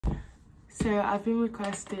So I've been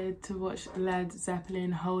requested to watch Led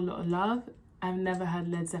Zeppelin Whole Lotta Love. I've never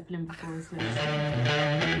heard Led Zeppelin before, so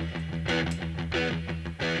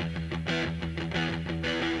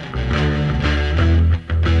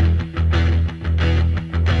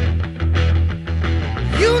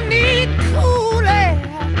you need cooling,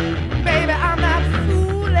 baby, I'm not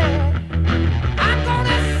fooling. I'm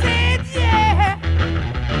gonna send you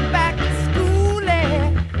back to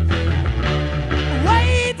schooling,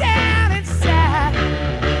 way down inside.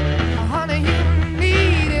 Honey, you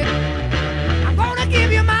need it. I'm gonna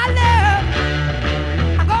give you my love.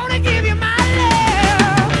 I'm gonna give you my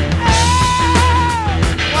love. Oh,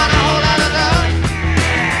 want a whole lot of love.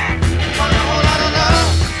 Want a whole lot of love.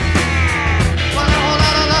 Want a whole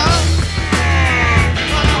lot of love.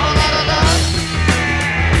 Want a whole lot of love.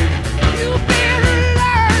 You've been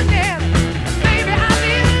learning, baby, I've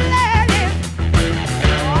been learning.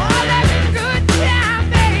 All that good time,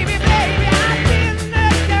 baby, baby, I've been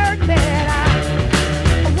learning.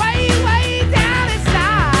 Way down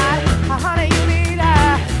inside, honey, you need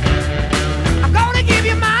I'm gonna give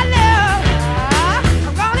you my love.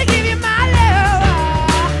 I'm gonna give you my love.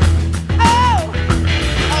 Oh,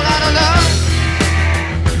 whole lot of love.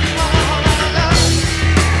 Want a whole lot of love.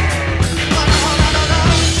 Want a whole lot of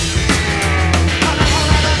love. Want a whole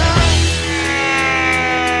lot of love.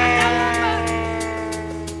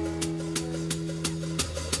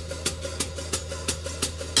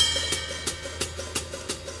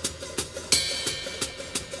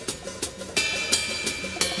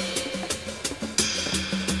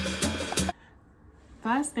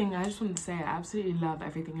 first thing, I just want to say I absolutely love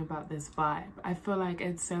everything about this vibe. I feel like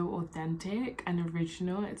it's so authentic and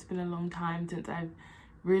original. It's been a long time since I've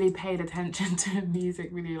really paid attention to music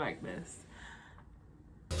really like this.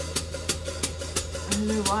 I don't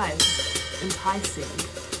know why, it's just enticing.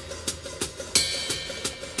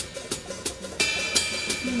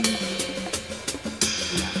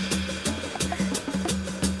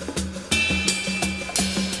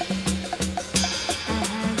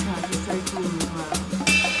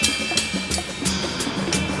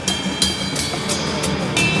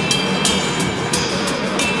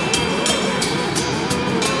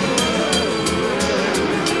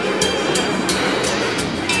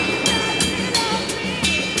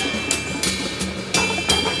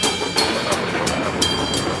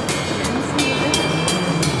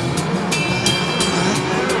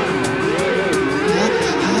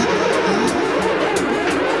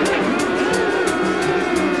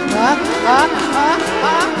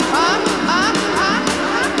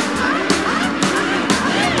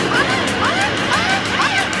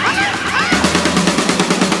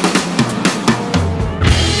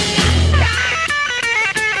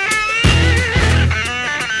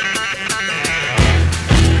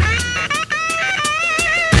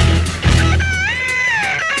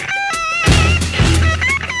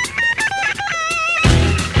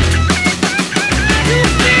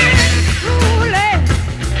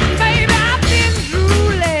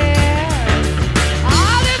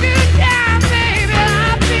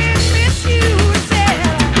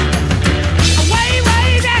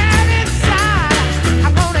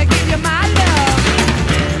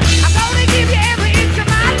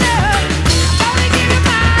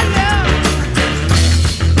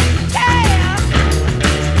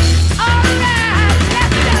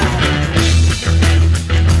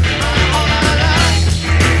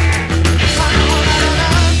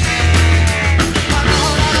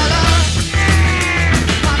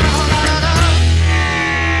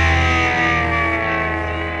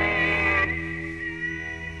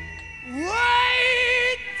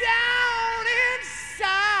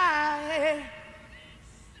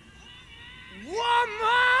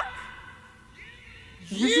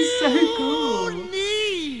 This is so cool.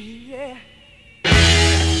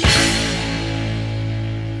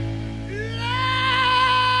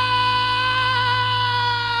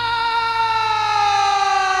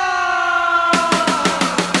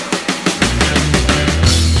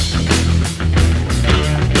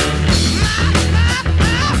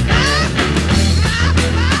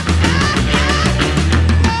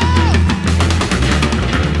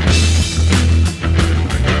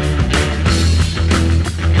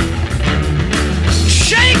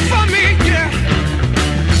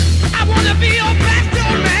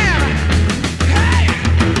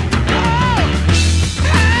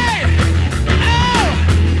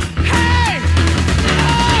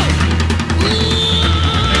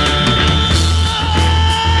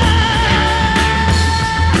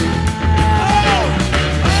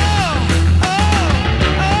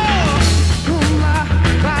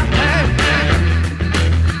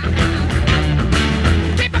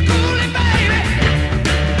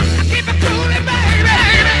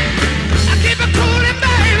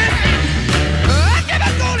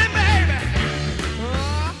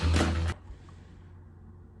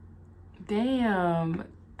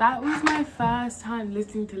 that was my first time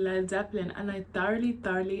listening to Led Zeppelin, and I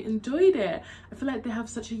thoroughly enjoyed it. I feel like they have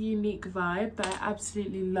such a unique vibe that I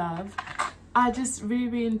absolutely love. I just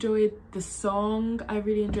really enjoyed the song. I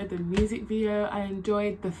really enjoyed the music video. I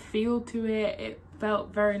enjoyed the feel to it. It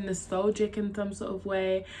felt very nostalgic in some sort of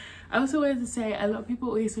way. I also wanted to say, a lot of people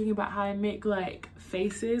always talking about how I make like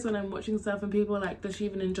faces when I'm watching stuff, and people are like, does she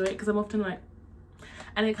even enjoy it? Because I'm often like,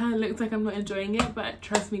 and it kind of looks like I'm not enjoying it, but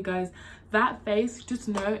trust me guys, that face, just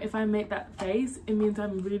know if I make that face, it means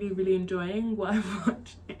I'm really enjoying what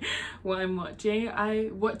I'm watching. I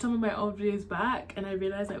watched some of my old videos back and I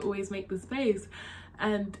realized I always make this face,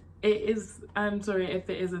 and it is, I'm sorry if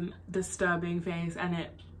it is a disturbing face and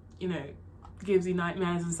it, you know, gives you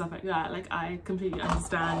nightmares and stuff like that. Like, I completely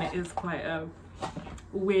understand it is quite a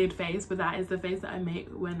weird face, but that is the face that I make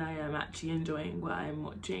when I am actually enjoying what I'm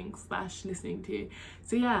watching / listening to.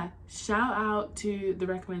 So yeah, shout out to the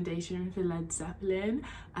recommendation for Led Zeppelin.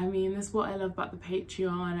 I mean, that's what I love about the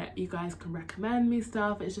Patreon. You guys can recommend me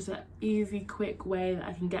stuff. It's just an easy, quick way that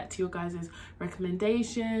I can get to your guys'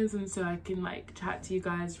 recommendations, and so I can like chat to you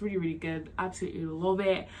guys. Really good, absolutely love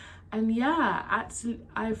it. And yeah, actually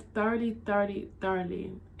I've thoroughly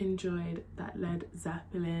enjoyed that Led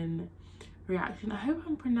Zeppelin reaction. I hope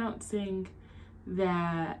I'm pronouncing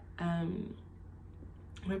their I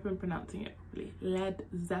hope I'm pronouncing it properly. Led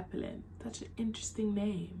Zeppelin, such an interesting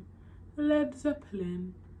name. Led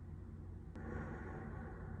Zeppelin.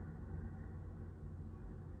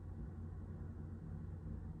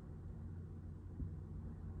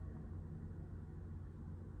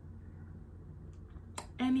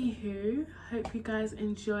 Anywho, hope you guys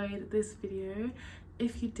enjoyed this video.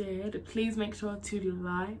 If you did, please make sure to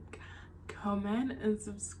like, comment and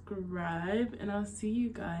subscribe, and I'll see you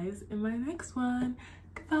guys in my next one.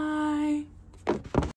 Goodbye.